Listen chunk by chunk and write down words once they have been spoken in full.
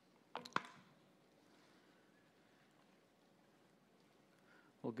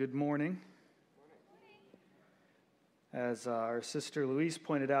Well, good morning. As our sister Louise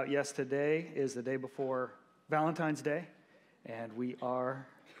pointed out, today is the day before Valentine's Day, and we are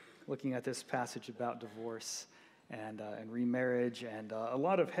looking at this passage about divorce and remarriage and a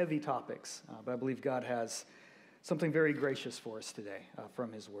lot of heavy topics. But I believe God has something very gracious for us today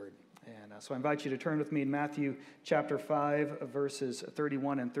from His Word. And so I invite you to turn with me in Matthew chapter 5, verses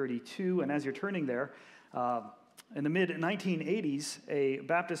 31 and 32. And as you're turning there, in the mid-1980s, a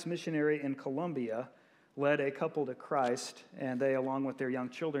Baptist missionary in Colombia led a couple to Christ, and they, along with their young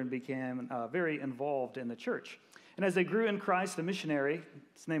children, became very involved in the church. And as they grew in Christ, the missionary,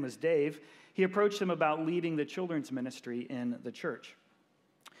 his name was Dave, he approached them about leading the children's ministry in the church.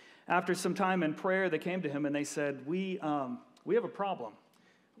 After some time in prayer, they came to him and they said, we have a problem.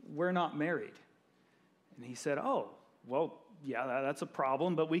 We're not married. And he said, oh, well, yeah, that's a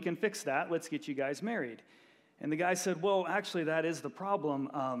problem, but we can fix that. Let's get you guys married. And the guy said, well, actually, that is the problem.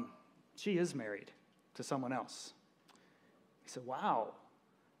 She is married to someone else. He said, wow,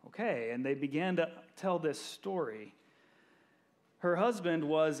 okay. And they began to tell this story. Her husband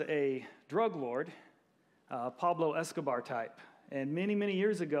was a drug lord, Pablo Escobar type. And many, many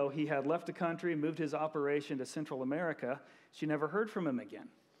years ago, he had left the country, moved his operation to Central America. She never heard from him again.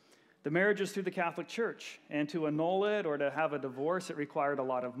 The marriage was through the Catholic Church, and to annul it or to have a divorce, it required a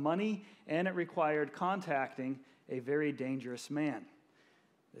lot of money, and it required contacting a very dangerous man.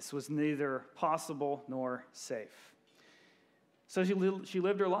 This was neither possible nor safe. So she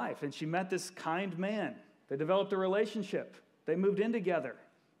lived her life, and she met this kind man. They developed a relationship. They moved in together.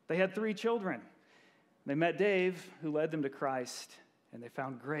 They had 3 children. They met Dave, who led them to Christ, and they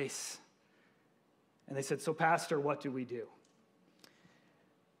found grace. And they said, so Pastor, what do we do?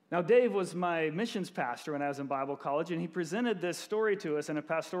 Now, Dave was my missions pastor when I was in Bible college, and he presented this story to us in a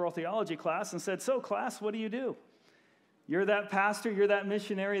pastoral theology class and said, so class, what do you do? You're that pastor, you're that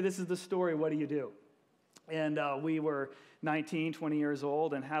missionary, this is the story, what do you do? And we were 19, 20 years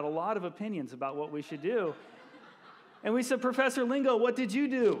old and had a lot of opinions about what we should do. And we said, Professor Lingo, what did you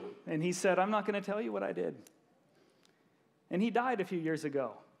do? And he said, I'm not going to tell you what I did. And he died a few years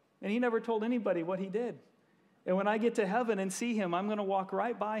ago, and he never told anybody what he did. And when I get to heaven and see him, I'm going to walk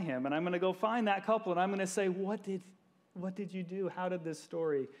right by him, and I'm going to go find that couple, and I'm going to say, what did you do? How did this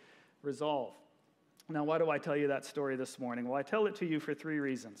story resolve? Now, why do I tell you that story this morning? Well, I tell it to you for 3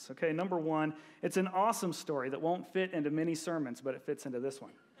 reasons. Okay, number 1, it's an awesome story that won't fit into many sermons, but it fits into this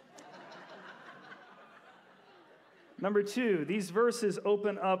one. Number 2, these verses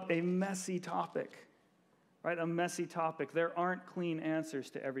open up a messy topic, right? A messy topic. There aren't clean answers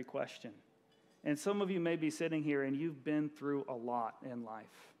to every question. And some of you may be sitting here and you've been through a lot in life.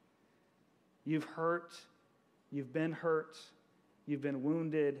 You've hurt, you've been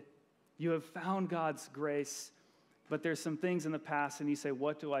wounded, you have found God's grace, but there's some things in the past and you say,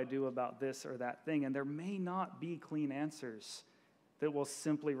 what do I do about this or that thing? And there may not be clean answers that will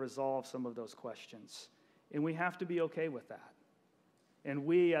simply resolve some of those questions. And we have to be okay with that. And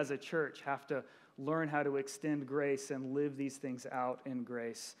we as a church have to learn how to extend grace and live these things out in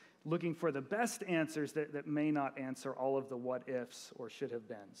grace, looking for the best answers that may not answer all of the what-ifs or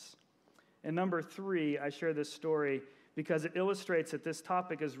should-have-beens. And number 3, I share this story because it illustrates that this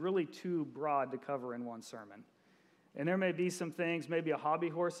topic is really too broad to cover in one sermon. And there may be some things, maybe a hobby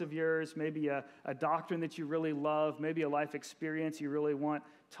horse of yours, maybe a doctrine that you really love, maybe a life experience you really want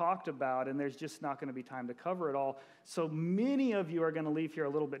talked about, and there's just not going to be time to cover it all. So many of you are going to leave here a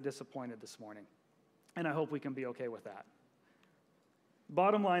little bit disappointed this morning. And I hope we can be okay with that.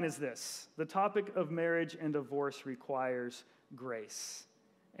 Bottom line is this: the topic of marriage and divorce requires grace,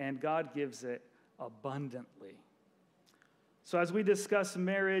 and God gives it abundantly. So as we discuss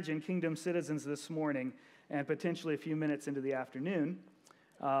marriage and kingdom citizens this morning, and potentially a few minutes into the afternoon,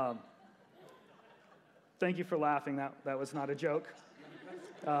 thank you for laughing, that was not a joke.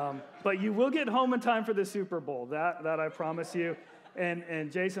 But you will get home in time for the Super Bowl, that I promise you.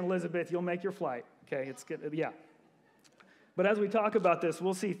 And Jason, Elizabeth, you'll make your flight. Okay, it's good. Yeah. But as we talk about this,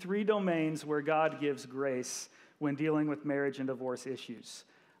 we'll see 3 domains where God gives grace when dealing with marriage and divorce issues.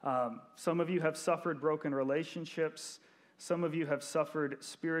 Some of you have suffered broken relationships. Some of you have suffered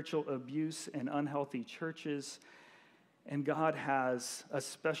spiritual abuse in unhealthy churches. And God has a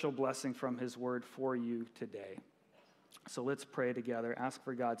special blessing from His Word for you today. So let's pray together, ask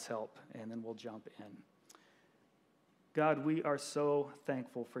for God's help, and then we'll jump in. God, we are so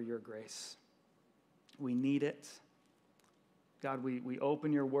thankful for your grace. We need it. God, we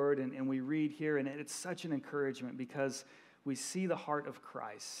open your word and we read here, and it's such an encouragement because we see the heart of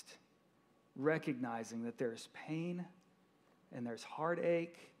Christ, recognizing that there's pain and there's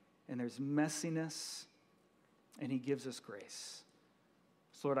heartache and there's messiness, and he gives us grace.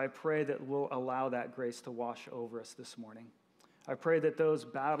 So Lord, I pray that we'll allow that grace to wash over us this morning. I pray that those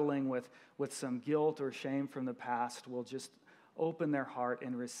battling with some guilt or shame from the past will just open their heart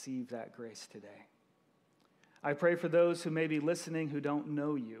and receive that grace today. I pray for those who may be listening who don't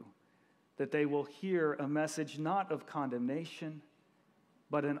know you, that they will hear a message not of condemnation,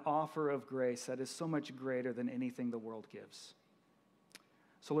 but an offer of grace that is so much greater than anything the world gives.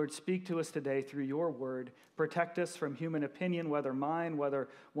 So Lord, speak to us today through your word. Protect us from human opinion, whether mine, whether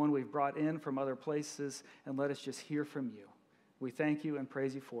one we've brought in from other places, and let us just hear from you. We thank you and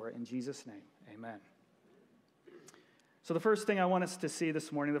praise you for it. In Jesus' name, amen. So the first thing I want us to see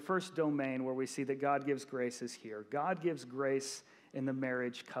this morning, the first domain where we see that God gives grace is here. God gives grace in the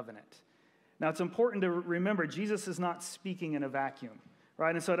marriage covenant. Now, it's important to remember, Jesus is not speaking in a vacuum,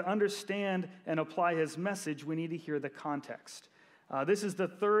 right? And so to understand and apply his message, we need to hear the context. This is the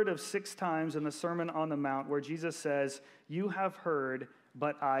third of 6 times in the Sermon on the Mount where Jesus says, "You have heard,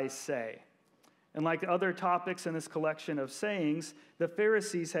 but I say." And like other topics in this collection of sayings, the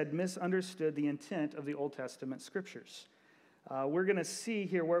Pharisees had misunderstood the intent of the Old Testament scriptures. We're going to see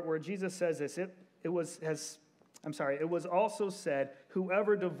here where Jesus says this. It was also said,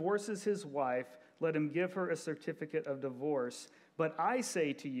 "Whoever divorces his wife, let him give her a certificate of divorce. But I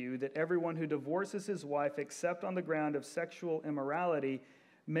say to you that everyone who divorces his wife except on the ground of sexual immorality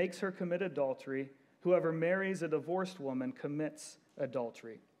makes her commit adultery. Whoever marries a divorced woman commits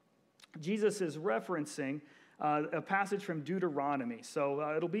adultery." Jesus is referencing a passage from Deuteronomy. So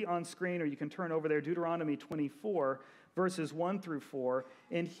it'll be on screen, or you can turn over there, Deuteronomy 24, verses 1 through 4.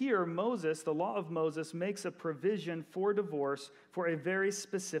 And here, Moses, the law of Moses, makes a provision for divorce for a very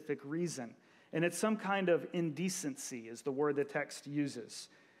specific reason. And it's some kind of indecency is the word the text uses.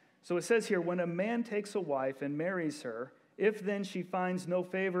 So it says here, when a man takes a wife and marries her, if then she finds no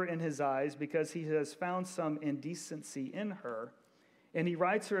favor in his eyes because he has found some indecency in her, and he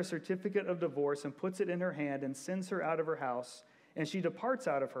writes her a certificate of divorce and puts it in her hand and sends her out of her house, and she departs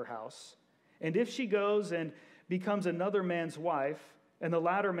out of her house, and if she goes and becomes another man's wife, and the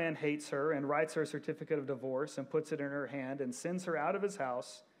latter man hates her and writes her a certificate of divorce and puts it in her hand and sends her out of his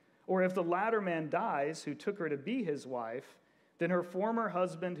house, or if the latter man dies who took her to be his wife, then her former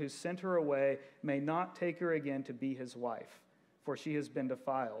husband who sent her away may not take her again to be his wife, for she has been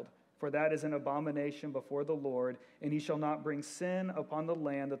defiled. For that is an abomination before the Lord, and he shall not bring sin upon the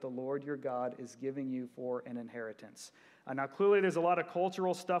land that the Lord your God is giving you for an inheritance. Now, clearly there's a lot of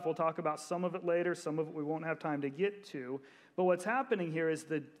cultural stuff. We'll talk about some of it later. Some of it we won't have time to get to. But what's happening here is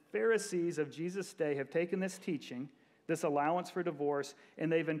the Pharisees of Jesus' day have taken this teaching, this allowance for divorce,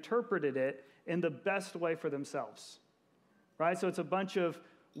 and they've interpreted it in the best way for themselves, right? So it's a bunch of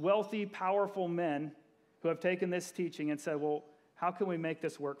wealthy, powerful men who have taken this teaching and said, well, how can we make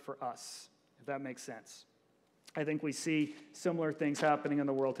this work for us, if that makes sense? I think we see similar things happening in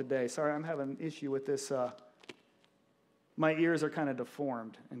the world today. Sorry, I'm having an issue with this. My ears are kind of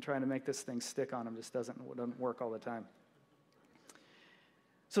deformed, and trying to make this thing stick on them just doesn't work all the time.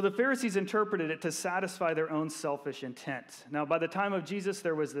 So the Pharisees interpreted it to satisfy their own selfish intent. Now, by the time of Jesus,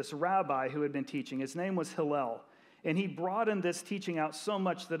 there was this rabbi who had been teaching. His name was Hillel, and he broadened this teaching out so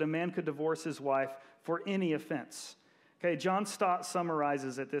much that a man could divorce his wife for any offense. Okay, John Stott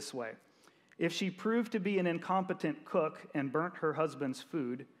summarizes it this way. If she proved to be an incompetent cook and burnt her husband's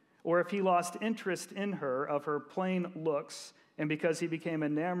food, or if he lost interest in her of her plain looks, and because he became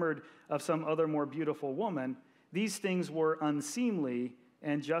enamored of some other more beautiful woman, these things were unseemly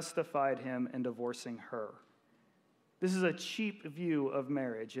and justified him in divorcing her. This is a cheap view of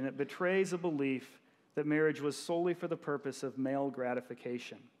marriage, and it betrays a belief that marriage was solely for the purpose of male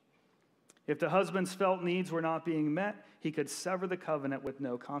gratification. If the husband's felt needs were not being met, he could sever the covenant with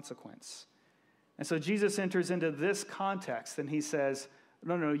no consequence. And so Jesus enters into this context, and he says,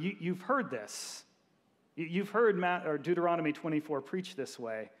 no, you've heard this. You've heard Deuteronomy 24 preach this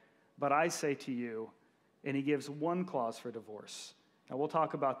way, but I say to you, and he gives one clause for divorce. Now, we'll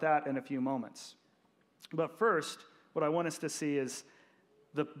talk about that in a few moments. But first, what I want us to see is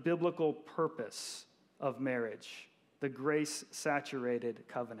the biblical purpose of marriage, the grace-saturated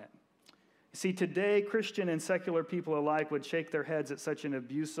covenant. You see, today, Christian and secular people alike would shake their heads at such an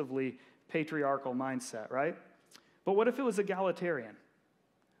abusively patriarchal mindset, right? But what if it was egalitarian?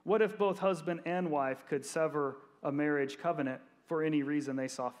 What if both husband and wife could sever a marriage covenant for any reason they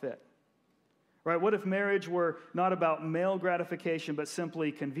saw fit? Right? What if marriage were not about male gratification, but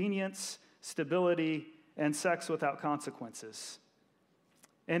simply convenience, stability, and sex without consequences?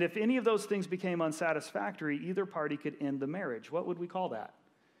 And if any of those things became unsatisfactory, either party could end the marriage. What would we call that?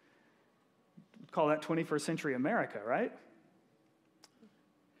 We'd call that 21st century America, right?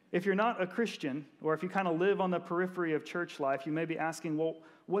 If you're not a Christian, or if you kind of live on the periphery of church life, you may be asking, well,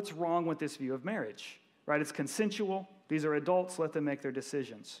 what's wrong with this view of marriage? Right? It's consensual. These are adults. Let them make their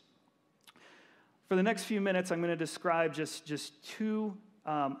decisions. For the next few minutes, I'm going to describe just two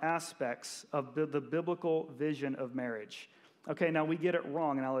aspects of the biblical vision of marriage. Okay, now we get it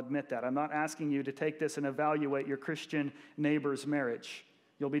wrong, and I'll admit that. I'm not asking you to take this and evaluate your Christian neighbor's marriage.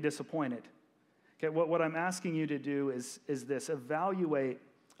 You'll be disappointed. Okay, what I'm asking you to do is this: evaluate,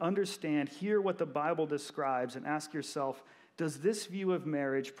 understand, hear what the Bible describes, and ask yourself, does this view of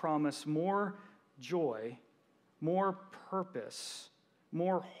marriage promise more joy, more purpose,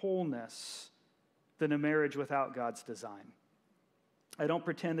 more wholeness than a marriage without God's design? I don't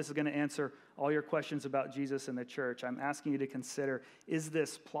pretend this is going to answer all your questions about Jesus and the church. I'm asking you to consider, is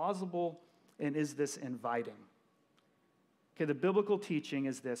this plausible and is this inviting? Okay, the biblical teaching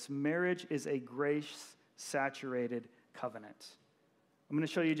is this: marriage is a grace-saturated covenant. I'm going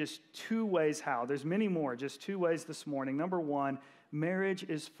to show you just two ways how. There's many more, just two ways this morning. Number one, marriage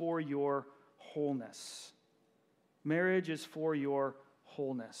is for your wholeness. Marriage is for your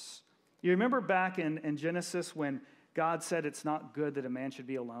wholeness. You remember back in Genesis when God said it's not good that a man should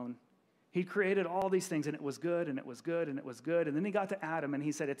be alone? He created all these things, and it was good, and it was good, and it was good. And then he got to Adam, and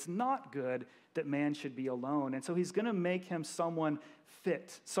he said it's not good that man should be alone. And so he's going to make him someone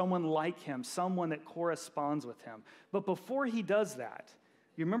fit, someone like him, someone that corresponds with him. But before he does that,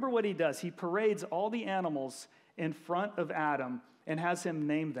 you remember what he does? He parades all the animals in front of Adam and has him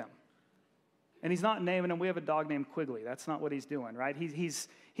name them. And he's not naming them. We have a dog named Quigley. That's not what he's doing, right? He's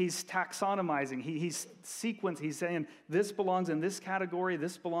taxonomizing. He's sequencing. He's saying this belongs in this category.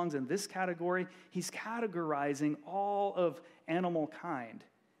 This belongs in this category. He's categorizing all of animal kind.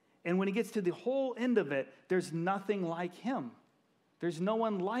 And when he gets to the whole end of it, there's nothing like him. There's no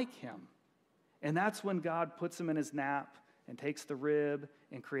one like him. And that's when God puts him in his nap and takes the rib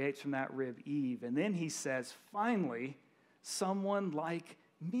and creates from that rib Eve. And then he says, finally, someone like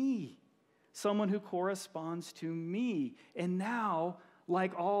me. Someone who corresponds to me. And now,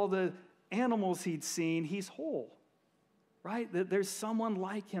 like all the animals he'd seen, he's whole, right? There's someone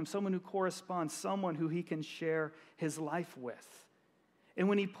like him, someone who corresponds, someone who he can share his life with. And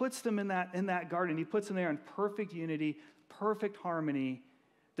when he puts them in that garden, he puts them there in perfect unity, perfect harmony.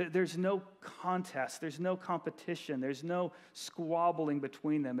 There's no contest, there's no competition, there's no squabbling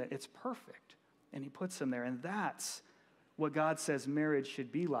between them. It's perfect. And he puts them there, and that's what God says marriage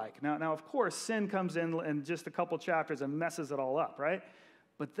should be like. Now, of course, sin comes in just a couple chapters and messes it all up, right?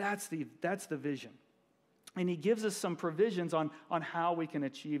 But that's the vision. And he gives us some provisions on how we can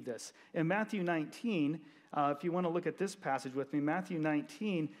achieve this. In Matthew 19, if you want to look at this passage with me, Matthew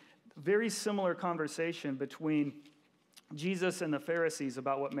 19, very similar conversation between Jesus and the Pharisees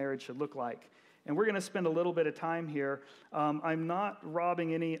about what marriage should look like. And we're going to spend a little bit of time here. I'm not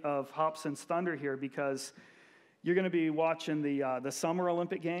robbing any of Hobson's thunder here because you're going to be watching the Summer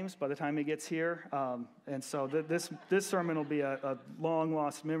Olympic Games by the time he gets here. And so this sermon will be a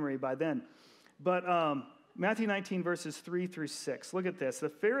long-lost memory by then. But Matthew 19, verses 3 through 6. Look at this. The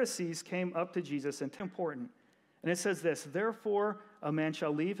Pharisees came up to Jesus, and important. And it says this: therefore, a man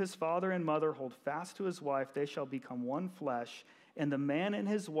shall leave his father and mother, hold fast to his wife, they shall become one flesh. And the man and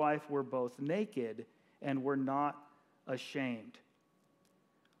his wife were both naked and were not ashamed.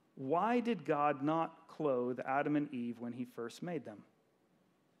 Why did God not clothe Adam and Eve when he first made them?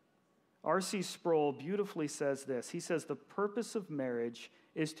 R.C. Sproul beautifully says this. He says, the purpose of marriage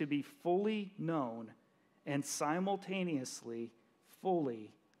is to be fully known and simultaneously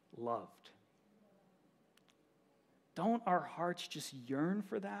fully loved. Don't our hearts just yearn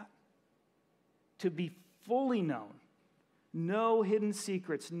for that? To be fully known. No hidden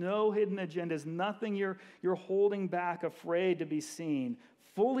secrets, no hidden agendas, nothing you're holding back, afraid to be seen.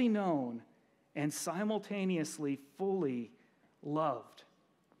 Fully known and simultaneously fully loved.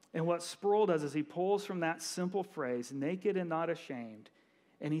 And what Sproul does is he pulls from that simple phrase, naked and not ashamed,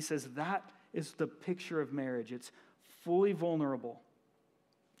 and he says that is the picture of marriage. It's fully vulnerable,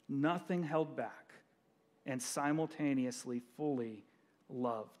 nothing held back, and simultaneously fully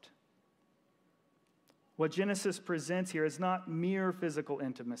loved. What Genesis presents here is not mere physical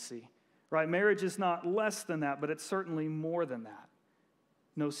intimacy, right? Marriage is not less than that, but it's certainly more than that.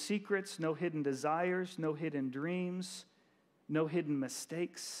 No secrets, no hidden desires, no hidden dreams, no hidden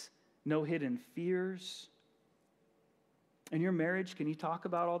mistakes, no hidden fears. In your marriage, can you talk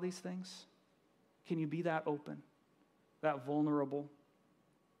about all these things? Can you be that open, that vulnerable?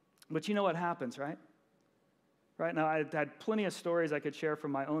 But you know what happens, right? Right now, I had plenty of stories I could share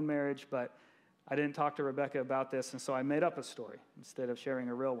from my own marriage, but I didn't talk to Rebecca about this, and so I made up a story instead of sharing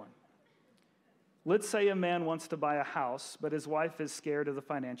a real one. Let's say a man wants to buy a house, but his wife is scared of the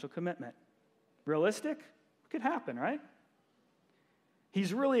financial commitment. Realistic? Could happen, right?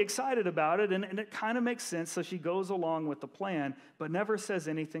 He's really excited about it, and it kind of makes sense, so she goes along with the plan, but never says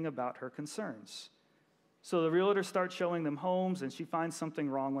anything about her concerns. So the realtor starts showing them homes, and she finds something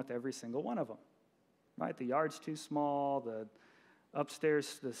wrong with every single one of them, right? The yard's too small, the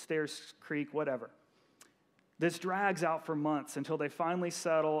stairs creak, whatever. This drags out for months until they finally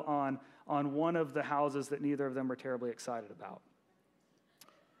settle on one of the houses that neither of them are terribly excited about.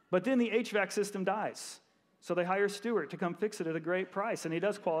 But then the HVAC system dies. So they hire Stuart to come fix it at a great price, and he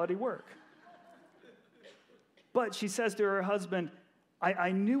does quality work. But she says to her husband,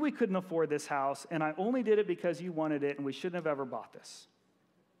 I knew we couldn't afford this house, and I only did it because you wanted it, and we shouldn't have ever bought this.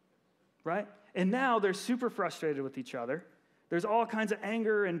 Right? And now they're super frustrated with each other. There's all kinds of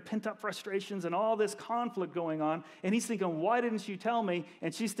anger and pent-up frustrations and all this conflict going on, and he's thinking, why didn't you tell me?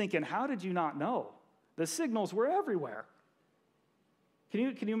 And she's thinking, how did you not know? The signals were everywhere. Can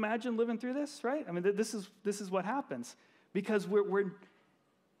you imagine living through this, right? I mean, this is what happens because we're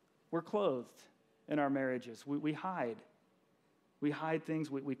clothed in our marriages. We hide. We hide things.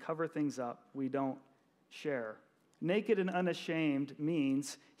 We cover things up. We don't share. Naked and unashamed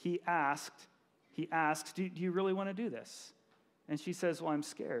means he asks, do you really want to do this? And she says, well, I'm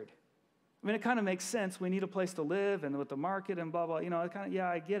scared. I mean, it kind of makes sense. We need a place to live and with the market and blah, blah. Yeah,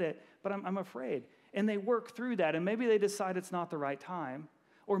 I get it, but I'm afraid. And they work through that, and maybe they decide it's not the right time.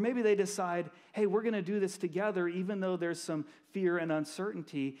 Or maybe they decide, hey, we're going to do this together even though there's some fear and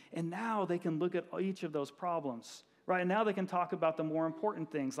uncertainty. And now they can look at each of those problems, right? And now they can talk about the more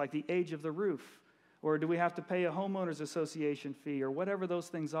important things like the age of the roof. Or do we have to pay a homeowners association fee or whatever those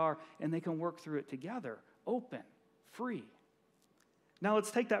things are, and they can work through it together, open, free. Now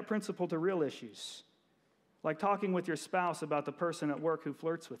let's take that principle to real issues, like talking with your spouse about the person at work who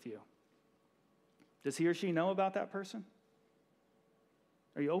flirts with you. Does he or she know about that person?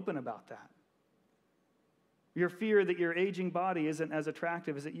 Are you open about that? Your fear that your aging body isn't as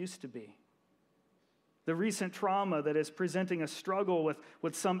attractive as it used to be. The recent trauma that is presenting a struggle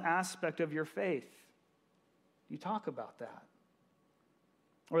with some aspect of your faith. You talk about that.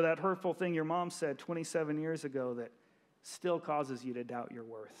 Or that hurtful thing your mom said 27 years ago that still causes you to doubt your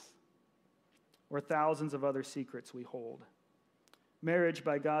worth. Or thousands of other secrets we hold. Marriage,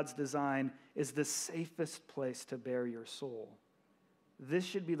 by God's design, is the safest place to bare your soul. This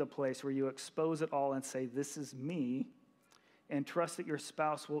should be the place where you expose it all and say, this is me, and trust that your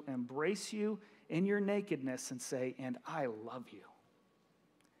spouse will embrace you in your nakedness and say, and I love you.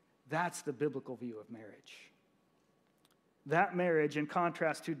 That's the biblical view of marriage. That marriage, in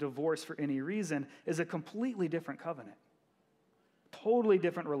contrast to divorce for any reason, is a completely different covenant. Totally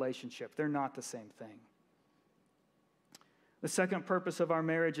different relationship. They're not the same thing. The second purpose of our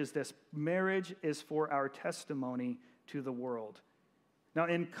marriage is this. Marriage is for our testimony to the world. Now,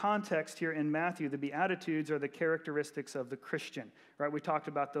 in context here in Matthew, the Beatitudes are the characteristics of the Christian, right? We talked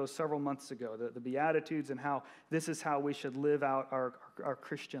about those several months ago, the Beatitudes and how this is how we should live out our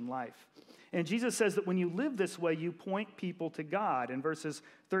Christian life. And Jesus says that when you live this way, you point people to God in verses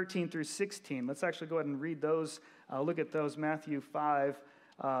 13 through 16. Let's actually go ahead and read those. Look at those. Matthew 5,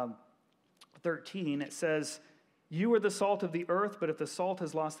 13. It says, you are the salt of the earth, but if the salt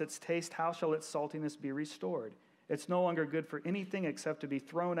has lost its taste, how shall its saltiness be restored? It's no longer good for anything except to be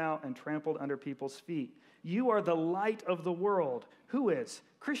thrown out and trampled under people's feet. You are the light of the world. Who is?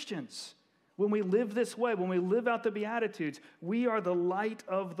 Christians. When we live this way, when we live out the Beatitudes, we are the light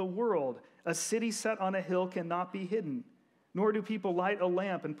of the world. A city set on a hill cannot be hidden. Nor do people light a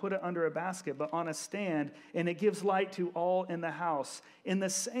lamp and put it under a basket, but on a stand, and it gives light to all in the house. In the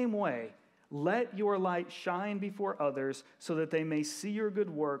same way, let your light shine before others so that they may see your good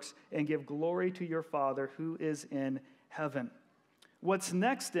works and give glory to your Father who is in heaven. What's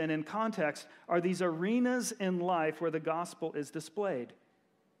next then in context are these arenas in life where the gospel is displayed.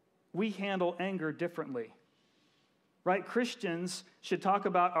 We handle anger differently, right? Christians should talk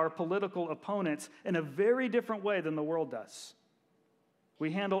about our political opponents in a very different way than the world does.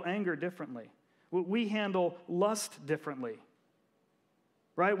 We handle anger differently. We handle lust differently.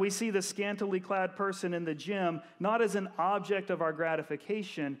 Right? We see the scantily clad person in the gym not as an object of our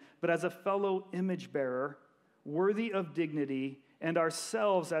gratification, but as a fellow image bearer, worthy of dignity, and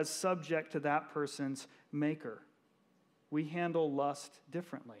ourselves as subject to that person's maker. We handle lust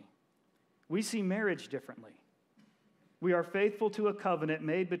differently. We see marriage differently. We are faithful to a covenant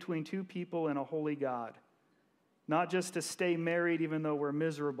made between two people and a holy God, not just to stay married even though we're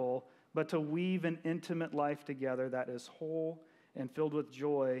miserable, but to weave an intimate life together that is whole and filled with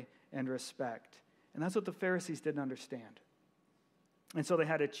joy and respect. And that's what the Pharisees didn't understand. And so they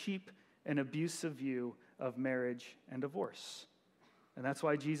had a cheap an abusive view of marriage and divorce. And that's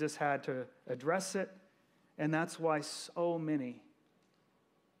why Jesus had to address it, and that's why so many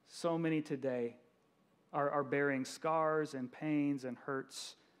today are bearing scars and pains and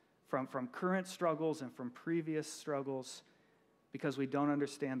hurts from current struggles and from previous struggles because we don't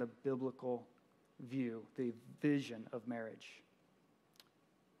understand the biblical view, the vision of marriage.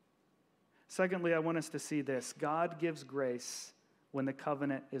 Secondly, I want us to see this. God gives grace when the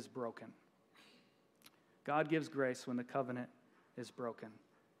covenant is broken. God gives grace when the covenant is broken.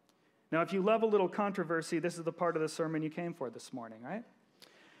 Now, if you love a little controversy, this is the part of the sermon you came for this morning, right?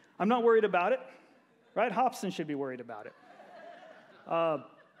 I'm not worried about it, right? Hobson should be worried about it.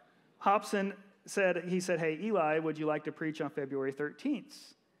 Hobson said, hey, Eli, would you like to preach on February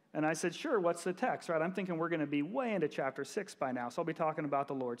 13th? And I said, sure, what's the text, right? I'm thinking we're going to be way into chapter 6 by now. So I'll be talking about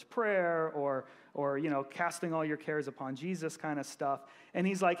the Lord's Prayer or casting all your cares upon Jesus kind of stuff. And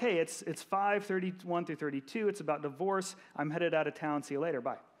he's like, hey, it's 5:31 through 32. It's about divorce. I'm headed out of town. See you later.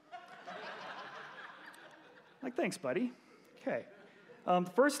 Bye. Like, thanks, buddy. Okay.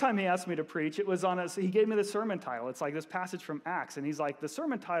 The first time he asked me to preach, it was he gave me the sermon title. It's like this passage from Acts. And he's like, the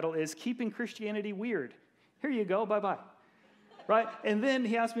sermon title is Keeping Christianity Weird. Here you go. Bye-bye. Right? And then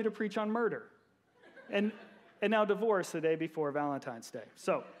he asked me to preach on murder. And now divorce the day before Valentine's Day.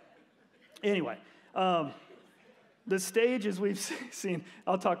 So, anyway, the stage, as we've seen,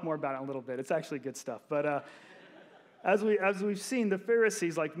 I'll talk more about it in a little bit. It's actually good stuff. But as we've seen, the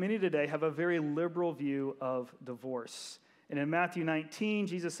Pharisees, like many today, have a very liberal view of divorce. And in Matthew 19,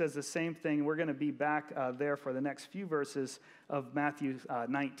 Jesus says the same thing. We're going to be back there for the next few verses of Matthew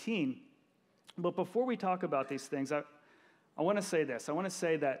 19. But before we talk about these things, I want to say this. I want to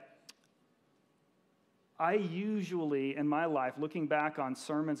say that I usually, in my life, looking back on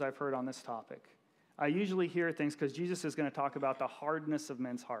sermons I've heard on this topic, I usually hear things because Jesus is going to talk about the hardness of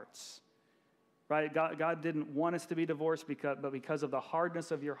men's hearts. Right? God didn't want us to be divorced, but because of the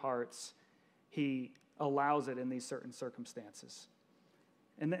hardness of your hearts, he allows it in these certain circumstances.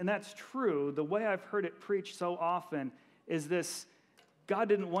 And that's true. The way I've heard it preached so often is this: God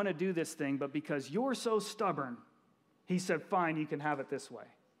didn't want to do this thing, but because you're so stubborn, he said, fine, you can have it this way.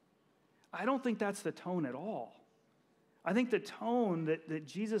 I don't think that's the tone at all. I think the tone that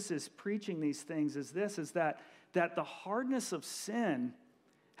Jesus is preaching these things is that the hardness of sin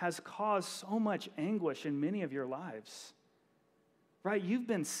has caused so much anguish in many of your lives. Right? You've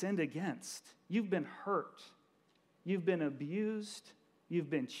been sinned against. You've been hurt. You've been abused. You've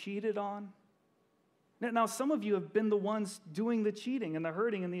been cheated on. Now, some of you have been the ones doing the cheating and the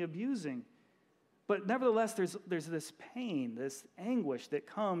hurting and the abusing. But nevertheless, there's this pain, this anguish that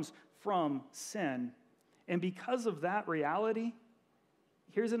comes from sin. And because of that reality,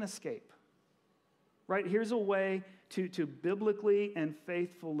 here's an escape. Right? Here's a way to biblically and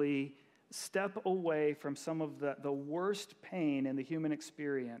faithfully step away from some of the worst pain in the human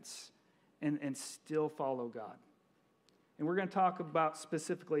experience and still follow God. And we're going to talk about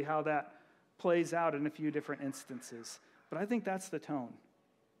specifically how that plays out in a few different instances. But I think that's the tone.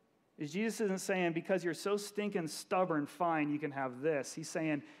 Is Jesus isn't saying, because you're so stinking stubborn, fine, you can have this. He's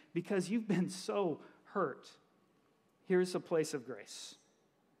saying, because you've been so hurt, here's a place of grace.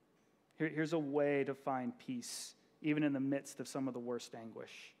 Here's a way to find peace, even in the midst of some of the worst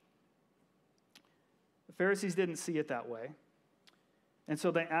anguish. The Pharisees didn't see it that way. And so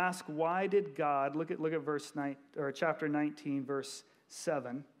they ask, why did God, look at verse 9, or chapter 19, verse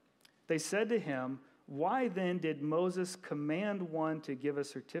 7. They said to him, why then did Moses command one to give a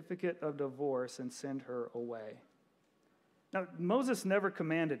certificate of divorce and send her away? Now, Moses never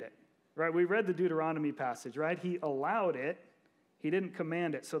commanded it, right? We read the Deuteronomy passage, right? He allowed it. He didn't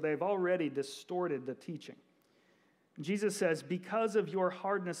command it. So they've already distorted the teaching. Jesus says, because of your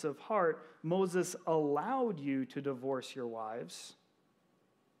hardness of heart, Moses allowed you to divorce your wives,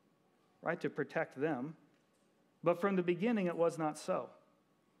 right, to protect them. But from the beginning, it was not so.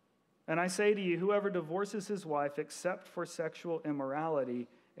 And I say to you, whoever divorces his wife except for sexual immorality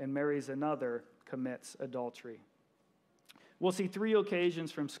and marries another commits adultery. We'll see 3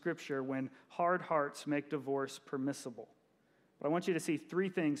 occasions from Scripture when hard hearts make divorce permissible. But I want you to see 3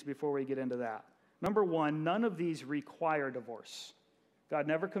 things before we get into that. Number 1, none of these require divorce. God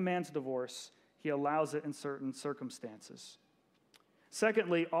never commands divorce. He allows it in certain circumstances.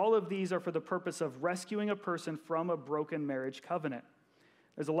 Secondly, all of these are for the purpose of rescuing a person from a broken marriage covenant.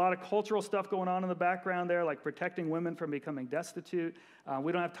 There's a lot of cultural stuff going on in the background there, like protecting women from becoming destitute.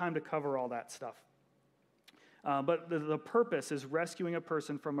 We don't have time to cover all that stuff. But the purpose is rescuing a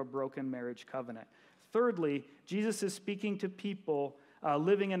person from a broken marriage covenant. Thirdly, Jesus is speaking to people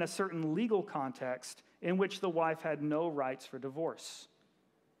living in a certain legal context in which the wife had no rights for divorce.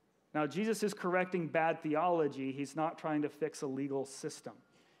 Now, Jesus is correcting bad theology. He's not trying to fix a legal system.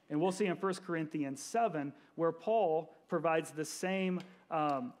 And we'll see in 1 Corinthians 7 where Paul provides the same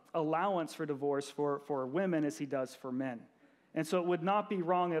allowance for divorce for women as he does for men. And so it would not be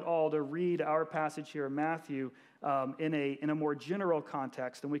wrong at all to read our passage here in Matthew in a more general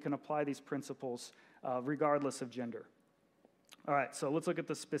context, and we can apply these principles regardless of gender. All right, so let's look at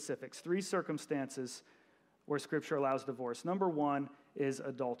the specifics. 3 circumstances where Scripture allows divorce. Number 1 is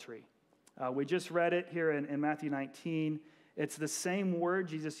adultery. We just read it here in Matthew 19. It's the same word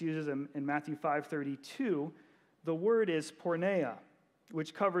Jesus uses in Matthew 5:32. The word is porneia,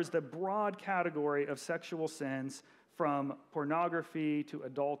 which covers the broad category of sexual sins from pornography to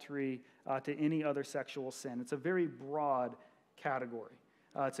adultery to any other sexual sin. It's a very broad category.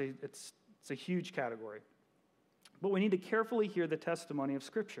 It's a huge category. But we need to carefully hear the testimony of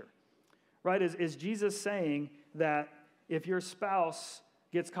Scripture. Right? Is Jesus saying that if your spouse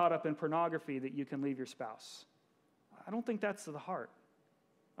gets caught up in pornography that you can leave your spouse? I don't think that's the heart.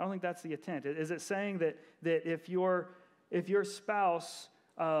 I don't think that's the intent. Is it saying that if your spouse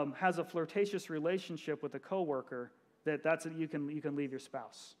has a flirtatious relationship with a coworker, that's you can leave your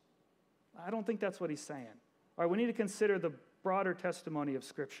spouse? I don't think that's what he's saying. All right, we need to consider the broader testimony of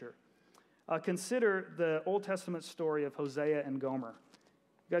Scripture. Consider the Old Testament story of Hosea and Gomer.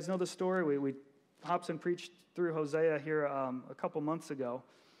 You guys know the story? Hobson preached through Hosea here a couple months ago.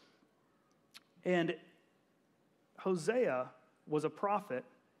 And Hosea was a prophet.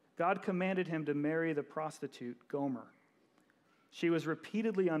 God commanded him to marry the prostitute Gomer. She was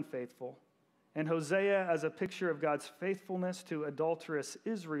repeatedly unfaithful, and Hosea, as a picture of God's faithfulness to adulterous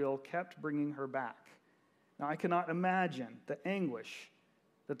Israel, kept bringing her back. Now, I cannot imagine the anguish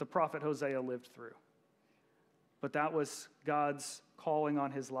that the prophet Hosea lived through. But that was God's calling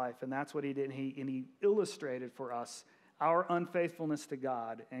on his life, and that's what he did. And he illustrated for us our unfaithfulness to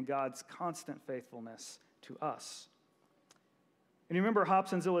God and God's constant faithfulness to us. And you remember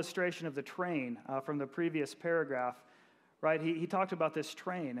Hobson's illustration of the train from the previous paragraph, right? He talked about this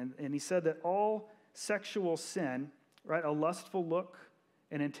train, and he said that all sexual sin, right, a lustful look,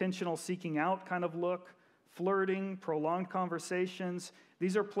 an intentional seeking out kind of look, flirting, prolonged conversations,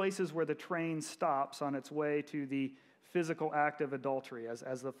 these are places where the train stops on its way to the physical act of adultery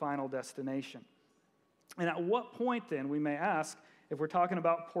as the final destination. And at what point then, we may ask, if we're talking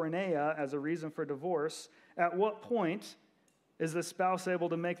about porneia as a reason for divorce, at what point is the spouse able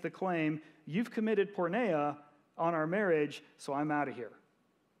to make the claim, you've committed porneia on our marriage, so I'm out of here?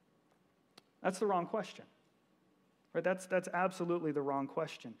 That's the wrong question. Right? That's absolutely the wrong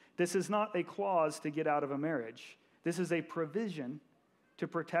question. This is not a clause to get out of a marriage. This is a provision to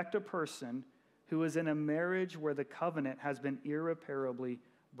protect a person who is in a marriage where the covenant has been irreparably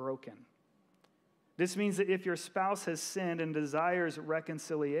broken. This means that if your spouse has sinned and desires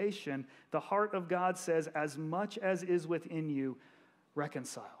reconciliation, the heart of God says, as much as is within you,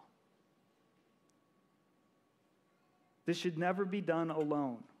 reconcile. This should never be done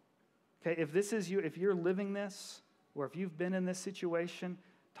alone. Okay, if this is you, if you're living this, or if you've been in this situation,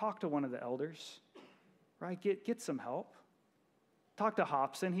 talk to one of the elders, right? Get some help. Talk to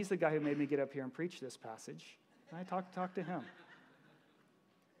Hobson. He's the guy who made me get up here and preach this passage. Right? Talk to him.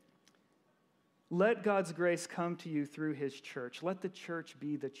 Let God's grace come to you through his church. Let the church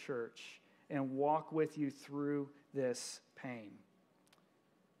be the church and walk with you through this pain.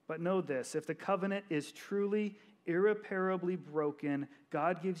 But know this, if the covenant is truly irreparably broken,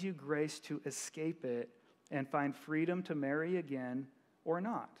 God gives you grace to escape it and find freedom to marry again or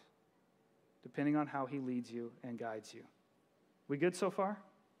not, depending on how he leads you and guides you. We good so far?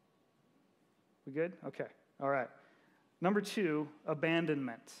 We good? Okay. All right. Number 2,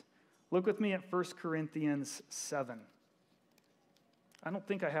 abandonment. Look with me at 1 Corinthians 7. I don't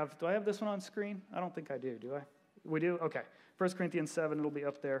think I have, do I have this one on screen? I don't think I do I? We do? Okay. 1 Corinthians 7, it'll be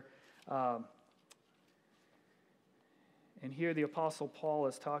up there. And here the Apostle Paul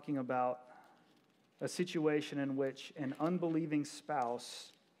is talking about a situation in which an unbelieving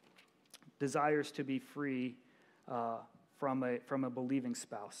spouse desires to be free from a believing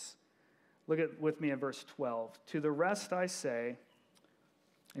spouse. Look with me at verse 12. To the rest I say,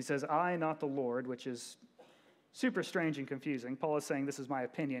 he says, I, not the Lord, which is super strange and confusing. Paul is saying this is my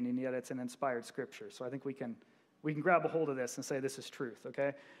opinion, and yet it's an inspired scripture. So I think we can grab a hold of this and say this is truth,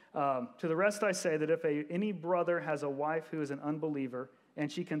 okay? To the rest I say that if any brother has a wife who is an unbeliever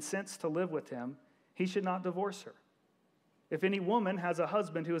and she consents to live with him, he should not divorce her. If any woman has a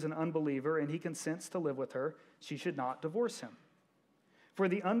husband who is an unbeliever and he consents to live with her, she should not divorce him. For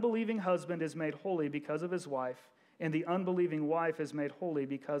the unbelieving husband is made holy because of his wife, and the unbelieving wife is made holy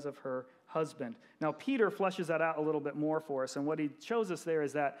because of her husband. Now, Peter fleshes that out a little bit more for us, and what he shows us there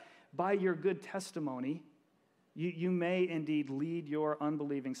is that by your good testimony, you may indeed lead your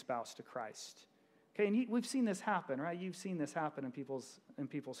unbelieving spouse to Christ. Okay, and we've seen this happen, right? You've seen this happen in people's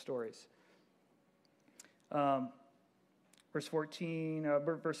stories. Verse 15,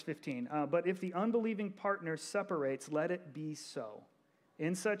 but if the unbelieving partner separates, let it be so.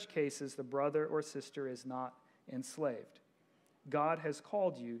 In such cases, the brother or sister is not enslaved. God has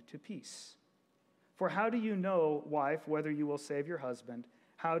called you to peace. For how do you know, wife, whether you will save your husband?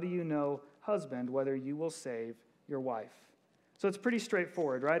 How do you know, husband, whether you will save your wife? So it's pretty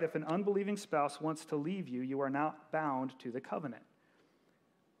straightforward, right? If an unbelieving spouse wants to leave you, you are not bound to the covenant.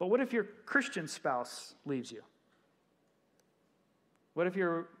 But what if your Christian spouse leaves you? What if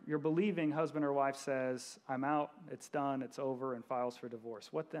your believing husband or wife says, I'm out, it's done, it's over, and files for divorce?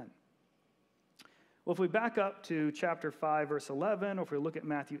 What then? Well, if we back up to chapter 5, verse 11, or if we look at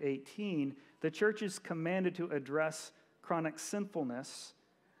Matthew 18, the church is commanded to address chronic sinfulness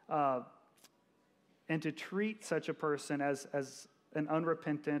and to treat such a person as an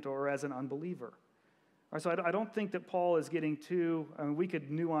unrepentant or as an unbeliever. All right, so I don't think that Paul is getting we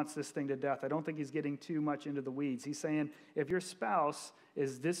could nuance this thing to death. I don't think he's getting too much into the weeds. He's saying if your spouse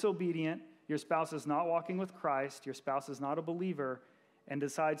is disobedient, your spouse is not walking with Christ, your spouse is not a believer, and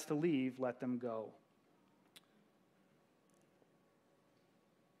decides to leave, let them go.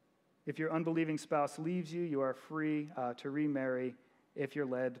 If your unbelieving spouse leaves you, you are free to remarry if you're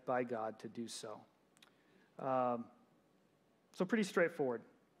led by God to do so. So pretty straightforward.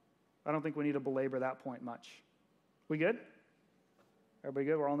 I don't think we need to belabor that point much. We good? Everybody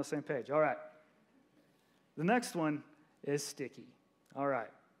good? We're all on the same page. All right. The next one is sticky. All right.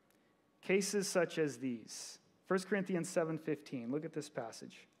 Cases such as these. 1 Corinthians 7:15. Look at this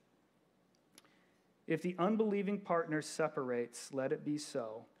passage. If the unbelieving partner separates, let it be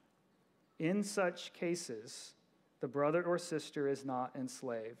so. In such cases, the brother or sister is not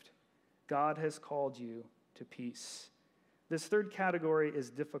enslaved. God has called you to peace. This third category is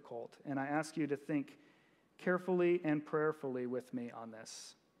difficult, and I ask you to think carefully and prayerfully with me on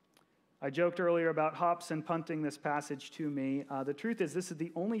this. I joked earlier about Hobson punting this passage to me. The truth is, this is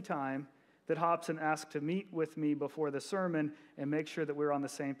the only time that Hobson asked to meet with me before the sermon and make sure that we're on the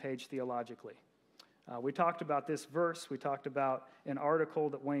same page theologically. We talked about this verse. We talked about an article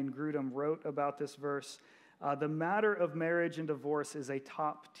that Wayne Grudem wrote about this verse. The matter of marriage and divorce is a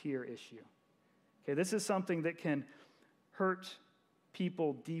top-tier issue. Okay, this is something that can hurt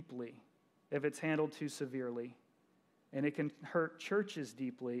people deeply if it's handled too severely, and it can hurt churches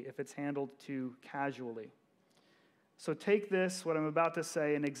deeply if it's handled too casually. So take this, what I'm about to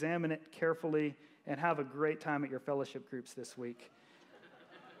say, and examine it carefully, and have a great time at your fellowship groups this week.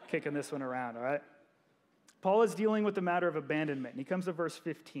 Kicking this one around, all right? Paul is dealing with the matter of abandonment, and he comes to verse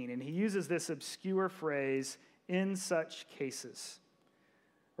 15, and he uses this obscure phrase, in such cases,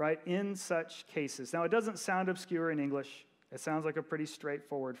 right? In such cases. Now, it doesn't sound obscure in English. It sounds like a pretty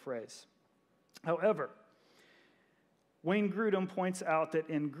straightforward phrase. However, Wayne Grudem points out that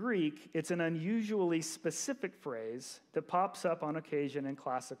in Greek, it's an unusually specific phrase that pops up on occasion in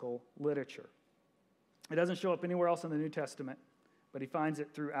classical literature. It doesn't show up anywhere else in the New Testament, but he finds it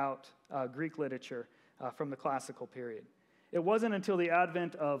throughout Greek literature from the classical period. It wasn't until the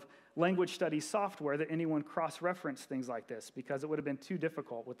advent of language study software that anyone cross-referenced things like this, because it would have been too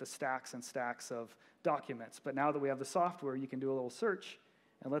difficult with the stacks and stacks of documents. But now that we have the software, you can do a little search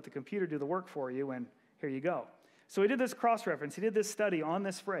and let the computer do the work for you, and here you go. So he did this cross-reference. He did this study on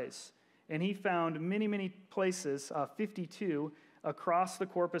this phrase, and he found many, many places, 52, across the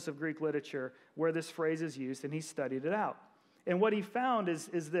corpus of Greek literature where this phrase is used, and he studied it out. And what he found is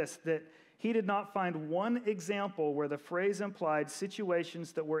this, that he did not find one example where the phrase implied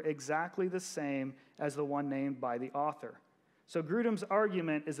situations that were exactly the same as the one named by the author. So Grudem's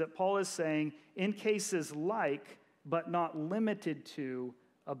argument is that Paul is saying, in cases like, but not limited to,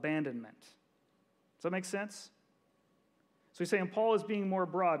 abandonment. Does that make sense? So he's saying Paul is being more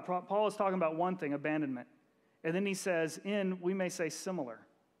broad. Paul is talking about one thing, abandonment. And then he says, we may say similar.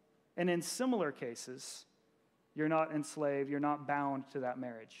 And in similar cases, you're not enslaved, you're not bound to that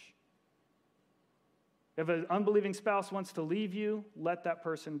marriage. If an unbelieving spouse wants to leave you, let that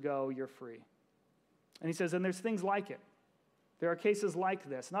person go, you're free. And he says, and there's things like it. There are cases like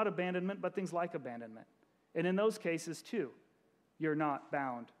this, not abandonment, but things like abandonment. And in those cases, too, you're not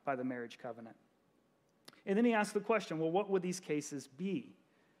bound by the marriage covenant. And then he asks the question, well, what would these cases be?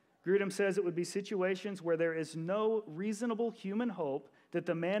 Grudem says it would be situations where there is no reasonable human hope that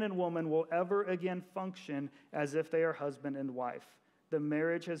the man and woman will ever again function as if they are husband and wife. The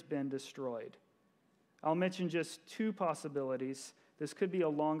marriage has been destroyed. I'll mention just two possibilities. This could be a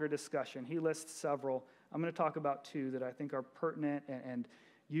longer discussion. He lists several. I'm going to talk about two that I think are pertinent and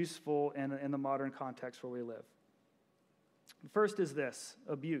useful in the modern context where we live. First is this,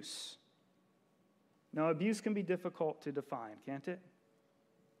 abuse. Now, abuse can be difficult to define, can't it?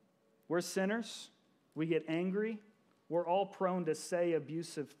 We're sinners. We get angry. We're all prone to say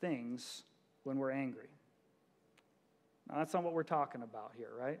abusive things when we're angry. Now, that's not what we're talking about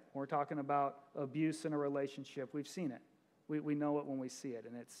here, right? We're talking about abuse in a relationship. We've seen it. We know it when we see it,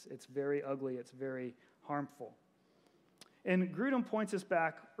 and it's very ugly. It's very harmful. And Grudem points us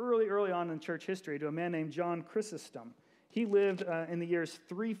back early on in church history to a man named John Chrysostom. He lived in the years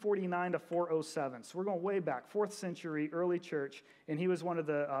 349 to 407. So we're going way back, 4th century, early church, and he was one of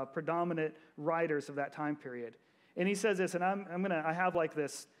the predominant writers of that time period. And he says this, and I have like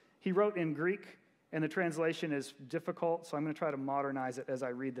this. He wrote in Greek, and the translation is difficult, so I'm going to try to modernize it as I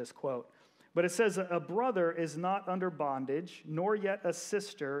read this quote. But it says, a brother is not under bondage, nor yet a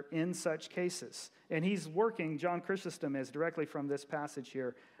sister in such cases. And he's working, John Chrysostom is, directly from this passage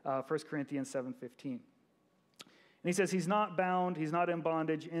here, 1 Corinthians 7:15. And he says he's not bound, he's not in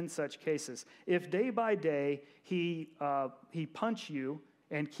bondage in such cases. If day by day he punch you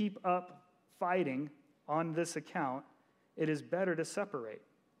and keep up fighting on this account, it is better to separate.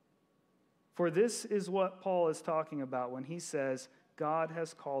 For this is what Paul is talking about when he says, God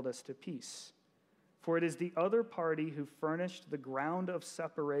has called us to peace. For it is the other party who furnished the ground of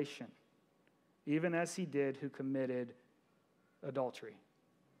separation, even as he did who committed adultery.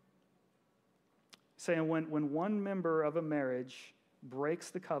 Saying when one member of a marriage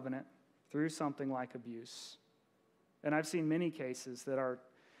breaks the covenant through something like abuse, and I've seen many cases that are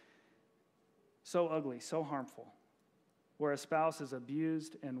so ugly, so harmful, where a spouse is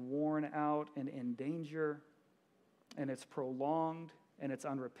abused and worn out and in danger, and it's prolonged and it's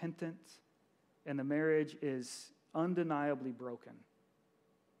unrepentant, and the marriage is undeniably broken.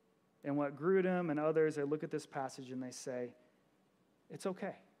 And what Grudem and others, they look at this passage and they say, it's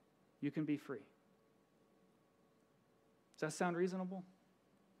okay, you can be free. Does that sound reasonable?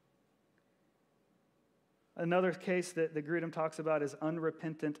 Another case that Grudem talks about is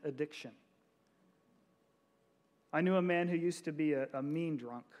unrepentant addiction. I knew a man who used to be a mean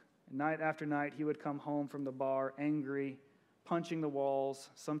drunk. Night after night, he would come home from the bar angry, punching the walls,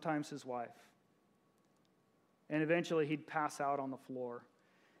 sometimes his wife. And eventually, he'd pass out on the floor.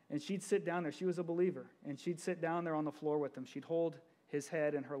 And she'd sit down there. She was a believer. And she'd sit down there on the floor with him. She'd hold his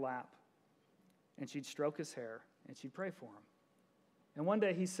head in her lap. And she'd stroke his hair. And she'd pray for him. And one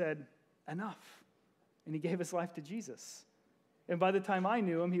day he said, enough. And he gave his life to Jesus. And by the time I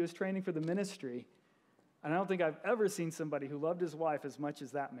knew him, he was training for the ministry. And I don't think I've ever seen somebody who loved his wife as much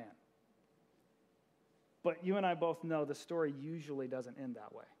as that man. But you and I both know the story usually doesn't end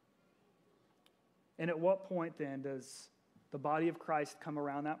that way. And at what point then does the body of Christ come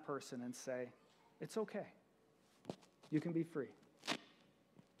around that person and say, it's okay. You can be free.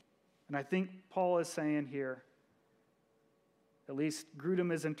 And I think Paul is saying here, at least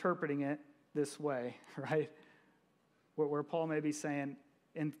Grudem is interpreting it this way, right? Where Paul may be saying,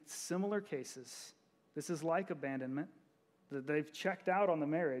 in similar cases, this is like abandonment, that they've checked out on the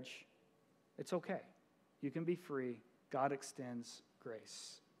marriage. It's okay. You can be free. God extends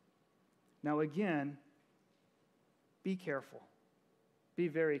grace. Now again, be careful. Be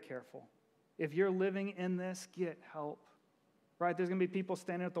very careful. If you're living in this, get help. Right? There's going to be people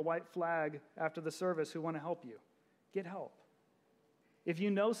standing at the white flag after the service who want to help you. Get help. If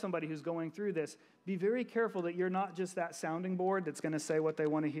you know somebody who's going through this, be very careful that you're not just that sounding board that's going to say what they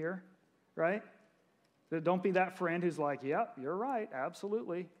want to hear, right? Don't be that friend who's like, yep, you're right,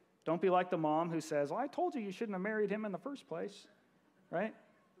 absolutely. Don't be like the mom who says, well, I told you shouldn't have married him in the first place, right?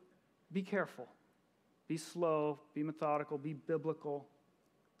 Be careful. Be slow, be methodical, be biblical.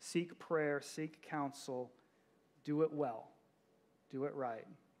 Seek prayer, seek counsel. Do it well. Do it right.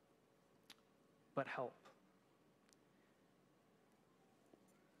 But help.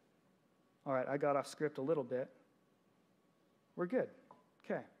 All right, I got off script a little bit. We're good.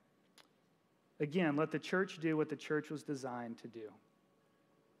 Okay. Again, let the church do what the church was designed to do.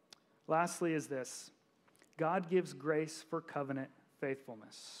 Lastly is this. God gives grace for covenant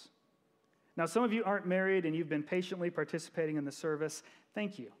faithfulness. Now, some of you aren't married and you've been patiently participating in the service.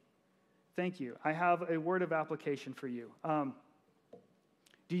 Thank you. Thank you. I have a word of application for you.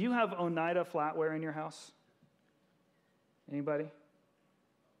 Do you have Oneida flatware in your house? Anybody?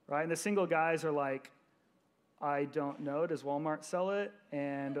 Right? And the single guys are like, I don't know. Does Walmart sell it?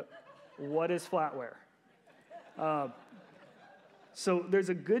 And what is flatware? So there's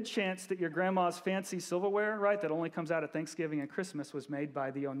a good chance that your grandma's fancy silverware, right, that only comes out at Thanksgiving and Christmas was made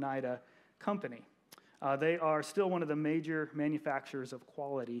by the Oneida Company. They are still one of the major manufacturers of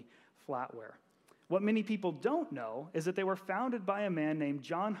quality flatware. What many people don't know is that they were founded by a man named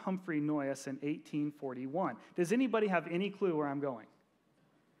John Humphrey Noyes in 1841. Does anybody have any clue where I'm going?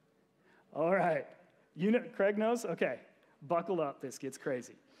 All right. You know, Craig knows? Okay. Buckle up. This gets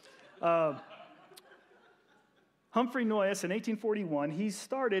crazy. Humphrey Noyes, in 1841, he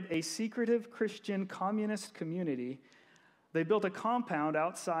started a secretive Christian communist community. They built a compound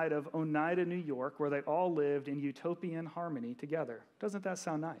outside of Oneida, New York, where they all lived in utopian harmony together. Doesn't that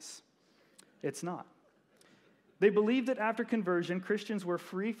sound nice? It's not. They believed that after conversion, Christians were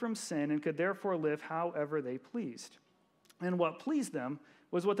free from sin and could therefore live however they pleased. And what pleased them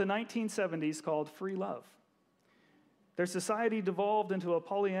was what the 1970s called free love. Their society devolved into a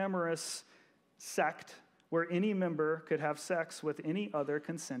polyamorous sect where any member could have sex with any other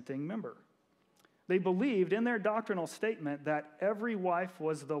consenting member. They believed in their doctrinal statement that every wife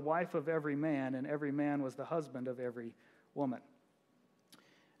was the wife of every man and every man was the husband of every woman.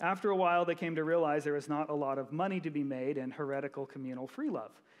 After a while, they came to realize there was not a lot of money to be made in heretical communal free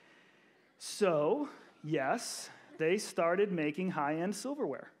love. So, yes, they started making high-end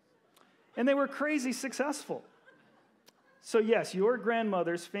silverware. And they were crazy successful. So yes, your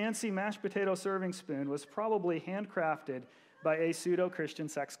grandmother's fancy mashed potato serving spoon was probably handcrafted by a pseudo-Christian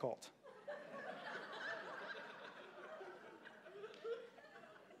sex cult.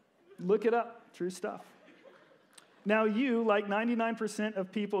 Look it up, true stuff. Now you, like 99%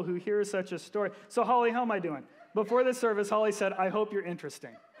 of people who hear such a story, so Holly, how am I doing? Before this service, Holly said, I hope you're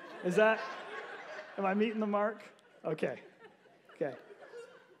interesting. Am I meeting the mark? Okay.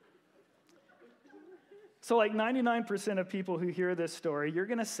 So like 99% of people who hear this story, you're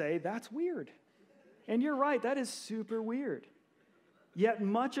going to say, that's weird. And you're right, that is super weird. Yet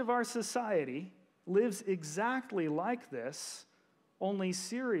much of our society lives exactly like this, only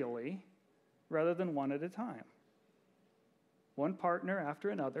serially rather than one at a time. One partner after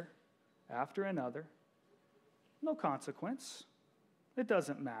another. No consequence. It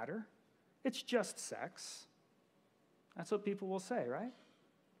doesn't matter. It's just sex. That's what people will say, right?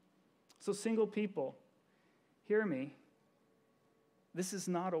 So single people, hear me, this is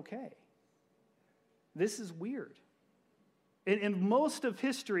not okay. This is weird. And most of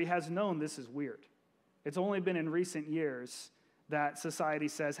history has known this is weird. It's only been in recent years that society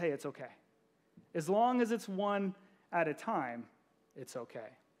says, hey, it's okay. As long as it's one at a time, it's okay.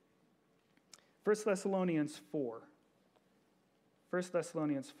 1 Thessalonians 4. 1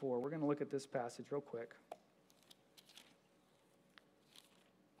 Thessalonians 4. We're going to look at this passage real quick.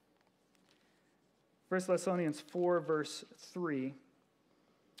 1 Thessalonians 4, verse 3.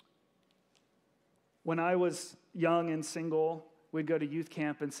 When I was young and single, we'd go to youth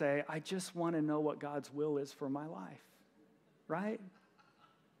camp and say, I just want to know what God's will is for my life. Right?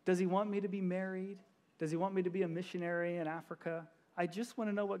 Does he want me to be married? Does he want me to be a missionary in Africa? I just want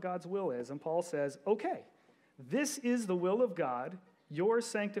to know what God's will is. And Paul says, okay, this is the will of God, your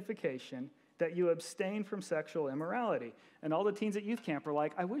sanctification, that you abstain from sexual immorality. And all the teens at youth camp are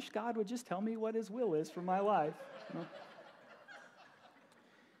like, I wish God would just tell me what his will is for my life. You know?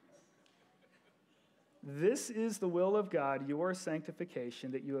 This is the will of God, your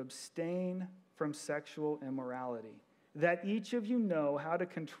sanctification, that you abstain from sexual immorality, that each of you know how to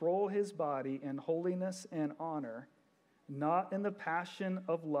control his body in holiness and honor, not in the passion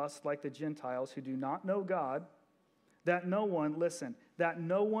of lust like the Gentiles who do not know God, that no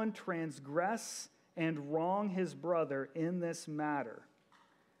one transgress and wrong his brother in this matter,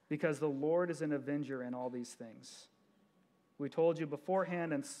 because the Lord is an avenger in all these things. We told you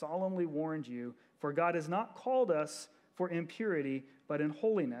beforehand and solemnly warned you, for God has not called us for impurity, but in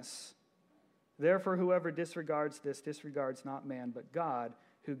holiness. Therefore, whoever disregards this disregards not man, but God,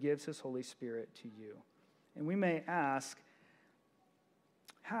 who gives his Holy Spirit to you. And we may ask,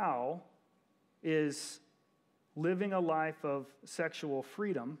 how is living a life of sexual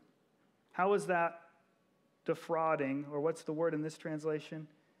freedom, how is that defrauding, or what's the word in this translation?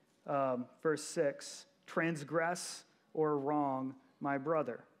 Verse 6, transgress or wrong my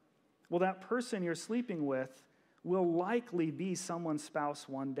brother. Well, that person you're sleeping with will likely be someone's spouse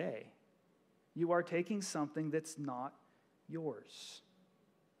one day. You are taking something that's not yours.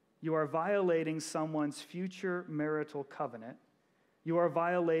 You are violating someone's future marital covenant. You are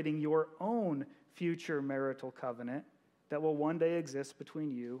violating your own future marital covenant that will one day exist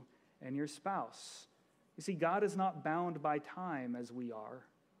between you and your spouse. You see, God is not bound by time as we are.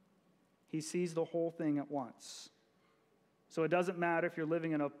 He sees the whole thing at once. So it doesn't matter if you're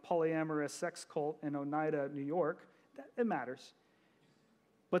living in a polyamorous sex cult in Oneida, New York. It matters.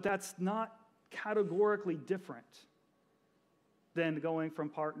 But that's not categorically different than going from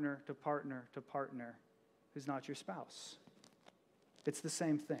partner to partner to partner who's not your spouse. It's the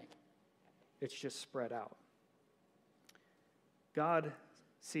same thing. It's just spread out. God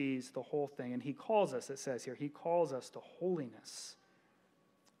sees the whole thing, and he calls us, it says here, he calls us to holiness.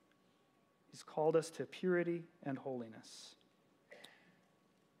 He's called us to purity and holiness.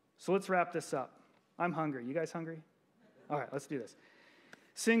 So let's wrap this up. I'm hungry. You guys hungry? All right, let's do this.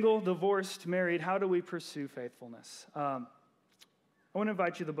 Single, divorced, married, how do we pursue faithfulness? I want to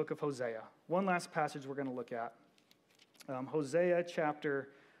invite you to the book of Hosea. One last passage we're going to look at. Hosea chapter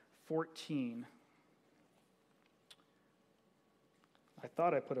 14.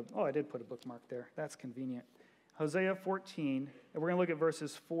 I did put a bookmark there. That's convenient. Hosea 14, and we're going to look at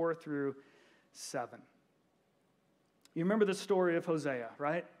verses 4 through 7. You remember the story of Hosea,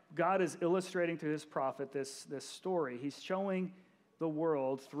 right? God is illustrating through his prophet this story. He's showing the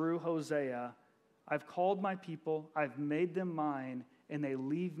world through Hosea, I've called my people, I've made them mine, and they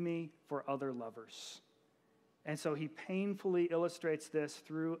leave me for other lovers. And so he painfully illustrates this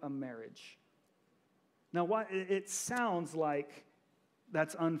through a marriage. Now, it sounds like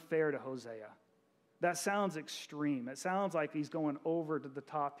that's unfair to Hosea. That sounds extreme. It sounds like he's going over to the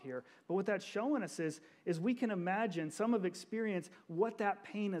top here. But what that's showing us is we can imagine, some have experienced what that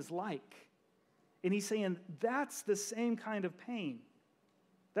pain is like. And he's saying that's the same kind of pain.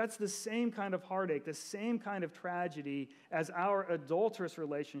 That's the same kind of heartache, the same kind of tragedy as our adulterous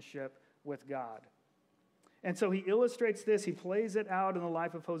relationship with God. And so he illustrates this, he plays it out in the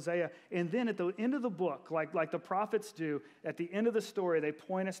life of Hosea, and then at the end of the book, like the prophets do, at the end of the story, they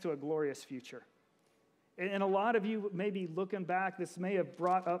point us to a glorious future. And a lot of you may be looking back, this may have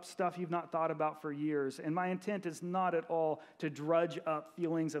brought up stuff you've not thought about for years, and my intent is not at all to drudge up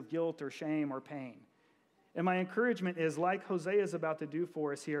feelings of guilt or shame or pain. And my encouragement is, like Hosea is about to do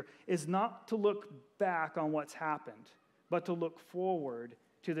for us here, is not to look back on what's happened, but to look forward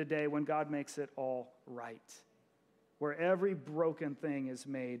to the day when God makes it all right, where every broken thing is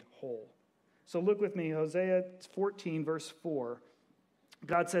made whole. So look with me, Hosea 14, verse 4.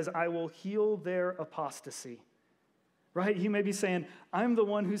 God says, I will heal their apostasy. Right? You may be saying, I'm the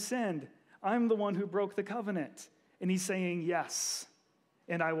one who sinned. I'm the one who broke the covenant. And he's saying, yes,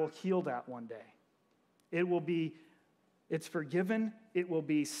 and I will heal that one day. It's forgiven. It will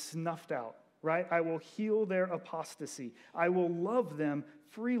be snuffed out. Right? I will heal their apostasy. I will love them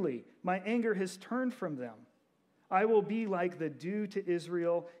freely. My anger has turned from them. I will be like the dew to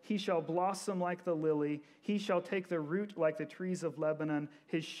Israel. He shall blossom like the lily. He shall take the root like the trees of Lebanon.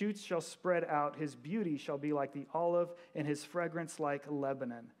 His shoots shall spread out. His beauty shall be like the olive, and his fragrance like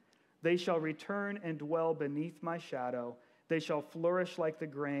Lebanon. They shall return and dwell beneath my shadow. They shall flourish like the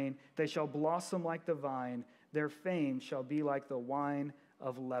grain. They shall blossom like the vine. Their fame shall be like the wine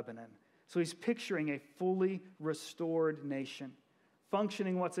of Lebanon. So he's picturing a fully restored nation,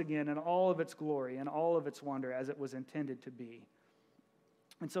 functioning once again in all of its glory and all of its wonder as it was intended to be.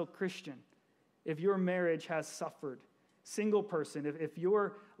 And so, Christian, if your marriage has suffered, single person, if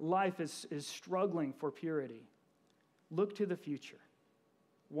your life is struggling for purity, look to the future.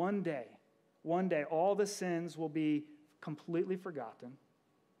 One day, all the sins will be completely forgotten.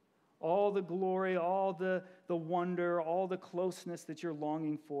 All the glory, all the wonder, all the closeness that you're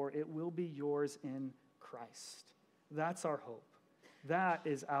longing for, it will be yours in Christ. That's our hope. That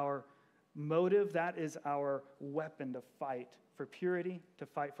is our motive. That is our weapon to fight for purity, to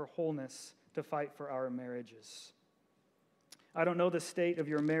fight for wholeness, to fight for our marriages. I don't know the state of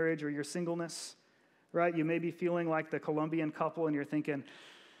your marriage or your singleness, right? You may be feeling like the Colombian couple and you're thinking,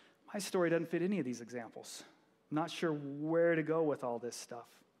 my story doesn't fit any of these examples. I'm not sure where to go with all this stuff.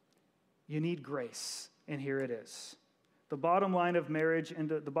 You need grace, and here it is. The bottom line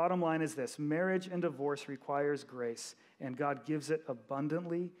is this: marriage and divorce requires grace, and God gives it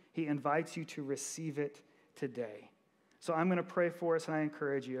abundantly. He invites you to receive it today. So I'm going to pray for us, and I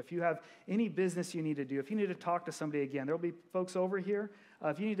encourage you. If you have any business you need to do, if you need to talk to somebody again, there'll be folks over here.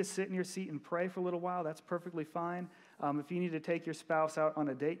 If you need to sit in your seat and pray for a little while, that's perfectly fine. If you need to take your spouse out on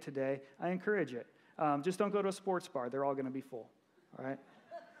a date today, I encourage it. Just don't go to a sports bar. They're all going to be full. All right?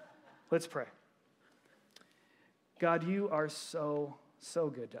 Let's pray. God, you are so, so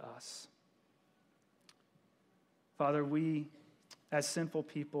good to us. Father, we, as sinful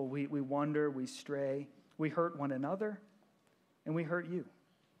people, we wander, we stray, we hurt one another, and we hurt you.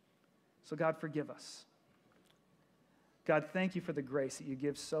 So God, forgive us. God, thank you for the grace that you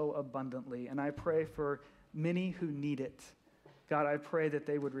give so abundantly, and I pray for many who need it. God, I pray that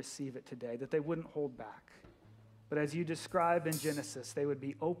they would receive it today, that they wouldn't hold back. But as you describe in Genesis, they would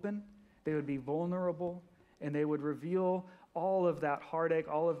be open, they would be vulnerable, and they would reveal all of that heartache,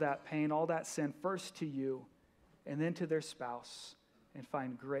 all of that pain, all that sin first to you and then to their spouse and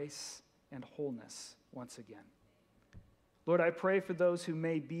find grace and wholeness once again. Lord, I pray for those who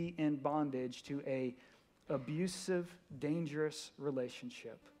may be in bondage to a abusive, dangerous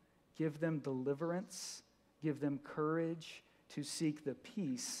relationship. Give them deliverance. Give them courage to seek the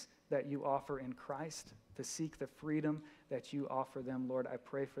peace that you offer in Christ, to seek the freedom that you offer them. Lord, I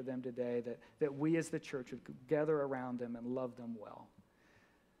pray for them today that we as the church would gather around them and love them well.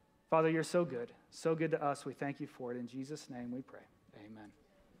 Father, you're so good to us. We thank you for it. In Jesus' name we pray. Amen.